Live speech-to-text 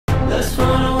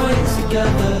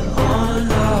together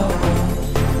on our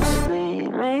own.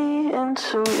 Lead me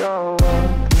into your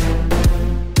world.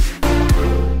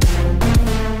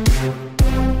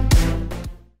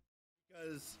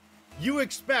 Because you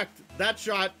expect that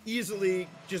shot easily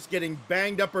just getting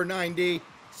banged up or 90,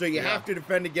 so you have to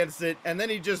defend against it, and then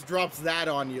he just drops that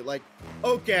on you. Like,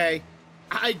 okay,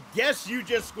 I guess you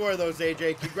just score those,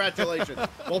 AJ. Congratulations.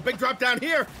 Well, big drop down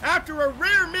here after a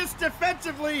rare miss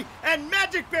defensively, and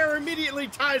Majicbear immediately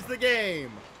ties the game.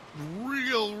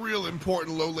 Real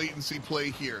important low latency play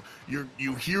here.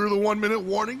 You hear the 1 minute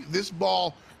warning. This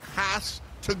ball has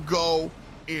to go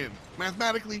in.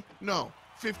 Mathematically, no.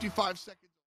 55 seconds.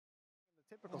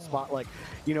 Typical spot, like,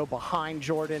 you know, behind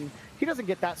Jordan. He doesn't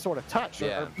get that sort of touch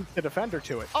or beats the defender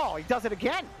to it. Oh, he does it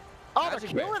again. Oh, they're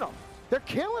killing him. They're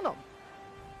killing him.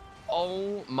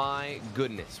 Oh my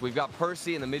goodness. We've got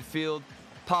Percy in the midfield.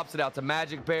 Pops it out to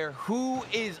Majicbear, who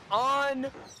is on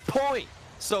point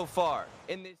so far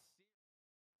in this.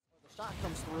 The shot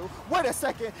comes through. Wait a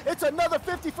second. It's another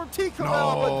 50 from T.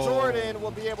 Corral, but Jordan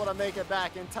will be able to make it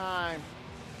back in time.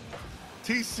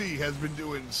 TC has been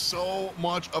doing so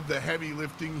much of the heavy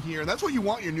lifting here, and that's what you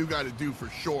want your new guy to do for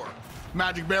sure.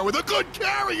 Majicbear with a good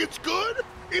carry. It's good.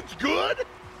 It's good.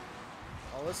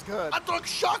 Oh, it's good. I thought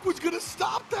Shock was going to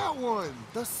stop that one.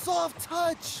 The soft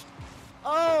touch.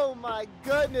 Oh, my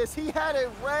goodness. He had it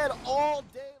red all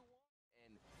day long.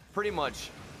 And pretty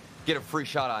much get a free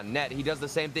shot on net. He does the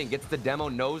same thing. Gets the demo,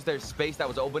 knows there's space that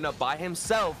was opened up by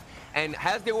himself, and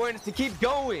has the awareness to keep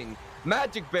going.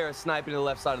 Majicbear sniping to the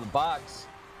left side of the box.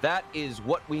 That is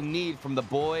what we need from the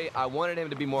boy. I wanted him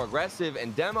to be more aggressive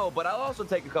and demo, but I'll also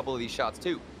take a couple of these shots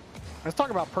too. Let's talk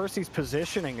about Percy's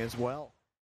positioning as well.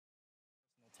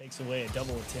 Takes away a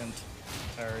double attempt,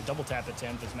 or a double tap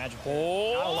attempt as Majicbear.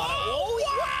 Oh, not a lot of,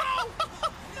 wow!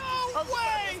 No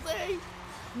way!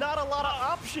 Not a lot of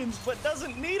options, but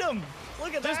doesn't need them.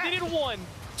 Look at that. Just needed one.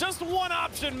 Just one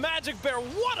option, Majicbear.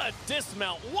 What a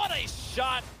dismount. What a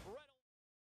shot.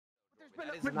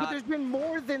 But there's been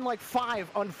more than like 5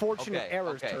 unfortunate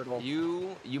errors, Turtle.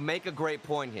 You make a great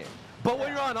point here. But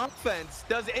when you're on offense,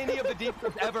 does any of the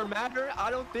defense ever matter?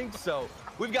 I don't think so.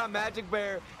 We've got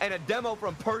Majicbear and a demo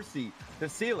from Percy to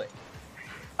seal it.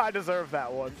 I deserve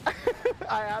that one.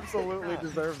 I absolutely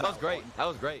deserve that. That was great. That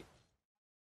was great.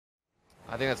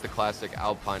 I think that's the classic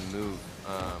Alpine move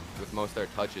with most of their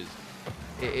touches.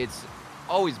 It's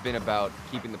always been about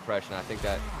keeping the pressure, and I think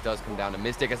that does come down to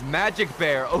Miztik as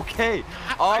Majicbear. Okay,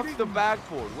 off the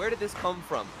backboard. Where did this come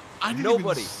from? I didn't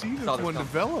Nobody even see this saw one coming.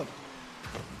 develop.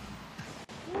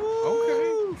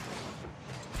 Woo!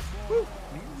 Okay.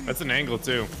 That's an angle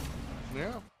too.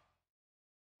 Yeah.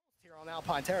 Here on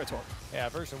Alpine territory. Yeah,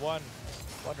 version 1.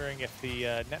 Wondering if the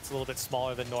net's a little bit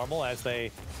smaller than normal as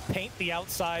they paint the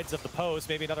outsides of the post.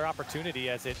 Maybe another opportunity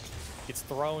as it gets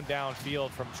thrown downfield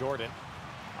from Jordan.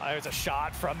 There's a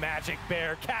shot from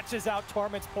Majicbear, catches out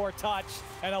Torment's poor touch,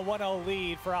 and a 1-0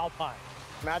 lead for Alpine.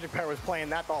 Majicbear was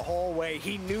playing that the whole way.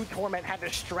 He knew Torment had to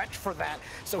stretch for that,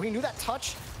 so he knew that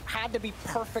touch had to be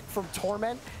perfect from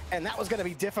Torment, and that was going to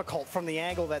be difficult from the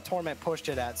angle that Torment pushed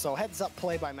it at. So heads up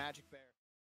play by Majicbear.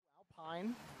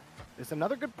 Alpine is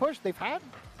another good push. They've had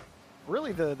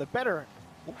really the better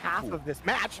half of this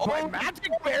match. Oh, But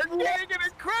Majicbear getting an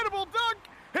incredible dunk.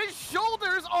 His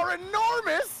shoulders are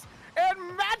enormous.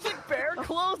 And Majicbear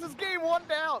closes game 1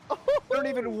 down. Don't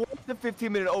even want the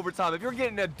 15-minute overtime. If you're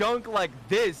getting a dunk like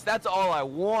this, that's all I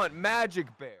want.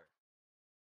 Majicbear.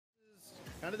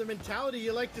 Kind of the mentality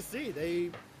you like to see.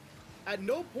 They, at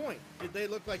no point did they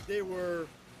look like they were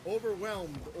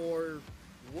overwhelmed or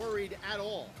worried at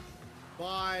all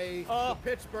by the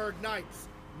Pittsburgh Knights.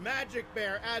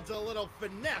 Majicbear adds a little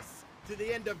finesse to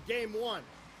the end of game 1.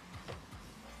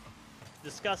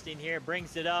 Disgusting here,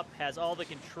 brings it up, has all the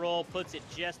control, puts it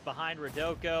just behind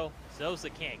Rodoko.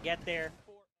 Sosa can't get there.